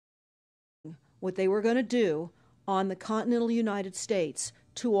what they were going to do on the continental United States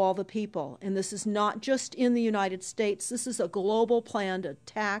to all the people. And this is not just in the United States. This is a global planned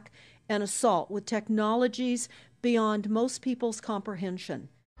attack and assault with technologies beyond most people's comprehension.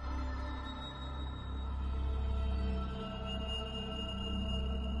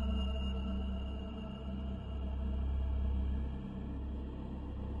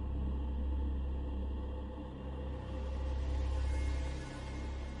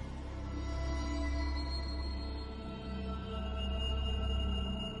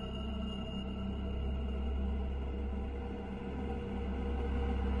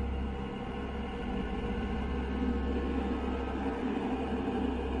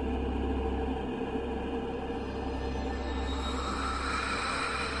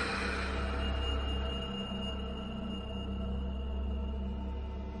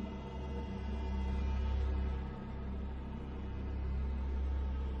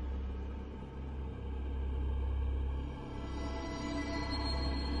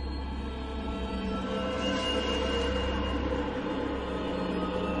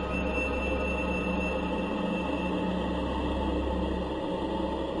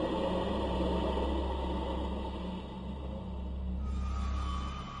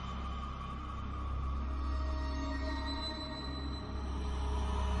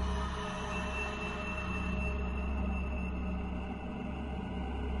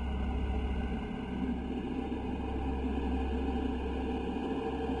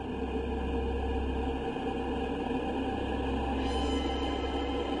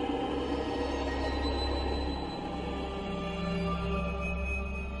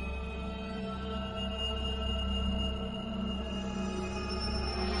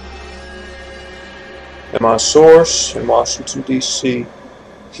 And my source in Washington, D.C.,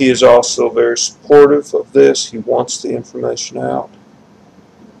 he is also very supportive of this. He wants the information out.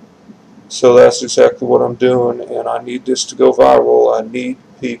 So that's exactly what I'm doing, and I need this to go viral. I need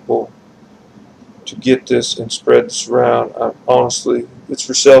people to get this and spread this around. Honestly, it's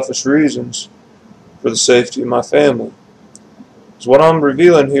for selfish reasons, for the safety of my family. Because what I'm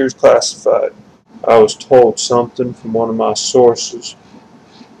revealing here is classified. I was told something from one of my sources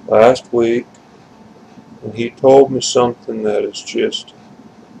last week, and he told me something that is just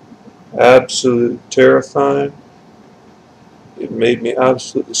absolutely terrifying. It made me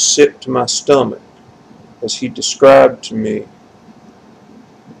absolutely sick to my stomach as he described to me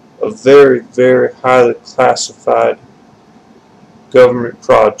a very, very highly classified government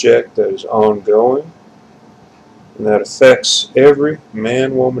project that is ongoing and that affects every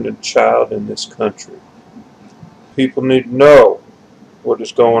man, woman, and child in this country. People need to know what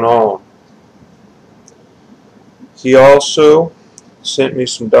is going on. He also sent me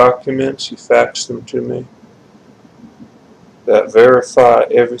some documents, he faxed them to me, that verify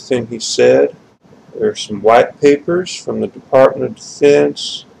everything he said. There are some white papers from the Department of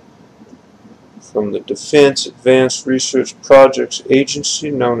Defense, from the Defense Advanced Research Projects Agency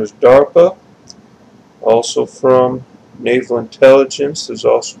known as DARPA, also from Naval Intelligence. There's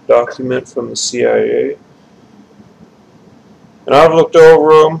also a document from the CIA. And I've looked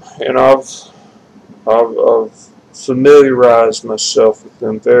over them, and I've familiarized myself with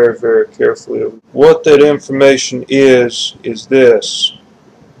them very, very carefully. What that information is this.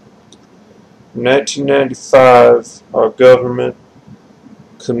 In 1995, our government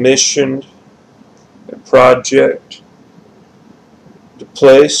commissioned a project to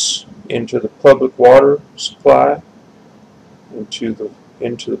place into the public water supply, into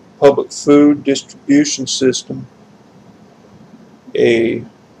the public food distribution system, a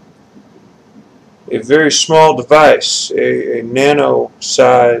very small device, a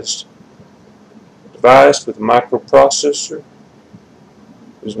nano-sized device with a microprocessor.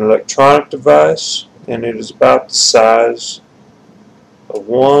 It is an electronic device, and it is about the size of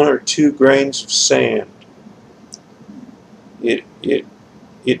 1 or 2 grains of sand. It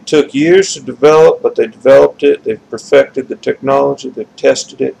took years to develop, but they developed it, they've perfected the technology, they've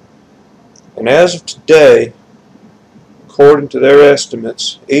tested it, and as of today, according to their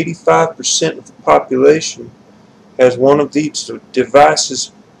estimates, 85% of the population has one of these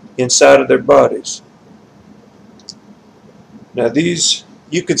devices inside of their bodies. Now these,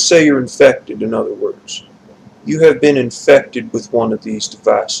 you could say you're infected, in other words. You have been infected with one of these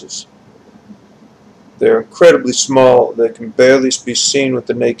devices. They're incredibly small. They can barely be seen with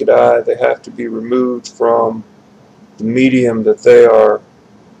the naked eye. They have to be removed from the medium that they are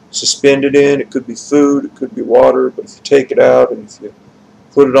suspended in. It could be food, it could be water, but if you take it out and if you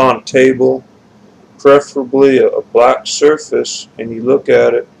put it on a table, preferably a black surface, and you look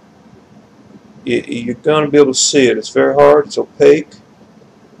at it, you're going to be able to see it. It's very hard, it's opaque,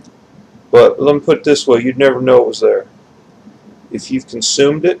 But let me put it this way, you'd never know it was there. If you've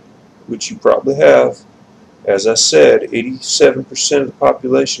consumed it, which you probably have, as I said, 87% of the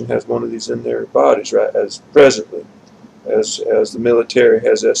population has one of these in their bodies, right, as presently, as the military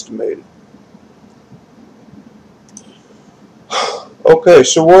has estimated. Okay,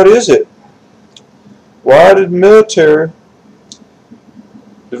 so what is it? Why did the military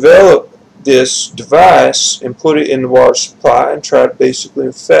develop this device and put it in the water supply and try to basically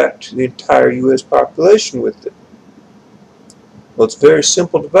infect the entire U.S. population with it? Well, it's a very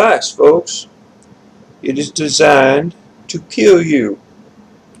simple device, folks. It is designed to kill you.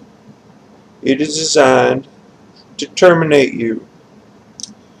 It is designed to terminate you.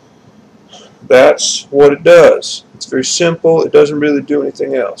 That's what it does. It's very simple. It doesn't really do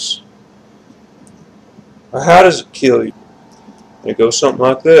anything else. Now, how does it kill you? It goes something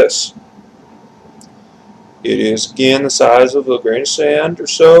like this. It is, again, the size of a grain of sand or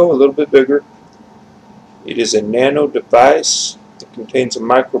so, a little bit bigger. It is a nano device. It contains a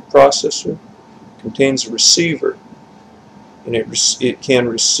microprocessor. It contains a receiver. And it can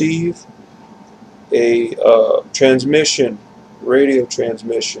receive a transmission, radio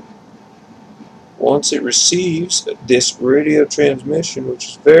transmission. Once it receives this radio transmission, which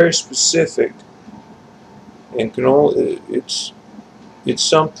is very specific, and can only, it's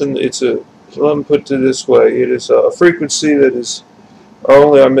something, let me put it this way, it is a frequency that is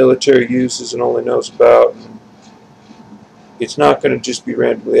only our military uses and only knows about. It's not going to just be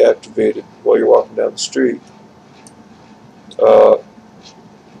randomly activated while you're walking down the street.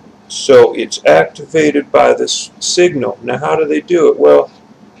 So it's activated by this signal. Now, how do they do it? Well,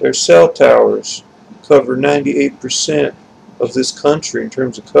 their cell towers cover 98% of this country in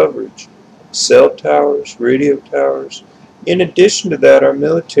terms of coverage. Cell towers, radio towers. In addition to that, our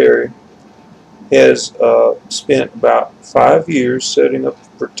military has spent about 5 years setting up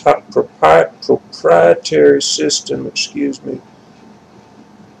a proprietary system,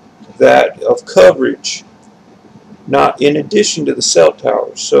 that of coverage, not in addition to the cell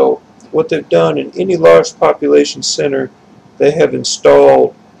towers. So what they've done in any large population center, they have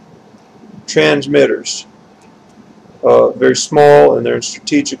installed transmitters, very small, and they're in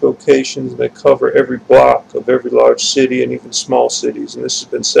strategic locations. They cover every block of every large city and even small cities, and this has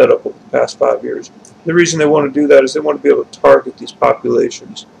been set up over the past 5 years. The reason they want to do that is they want to be able to target these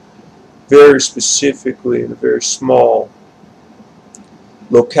populations very specifically in a very small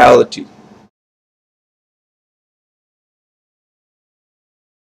locality.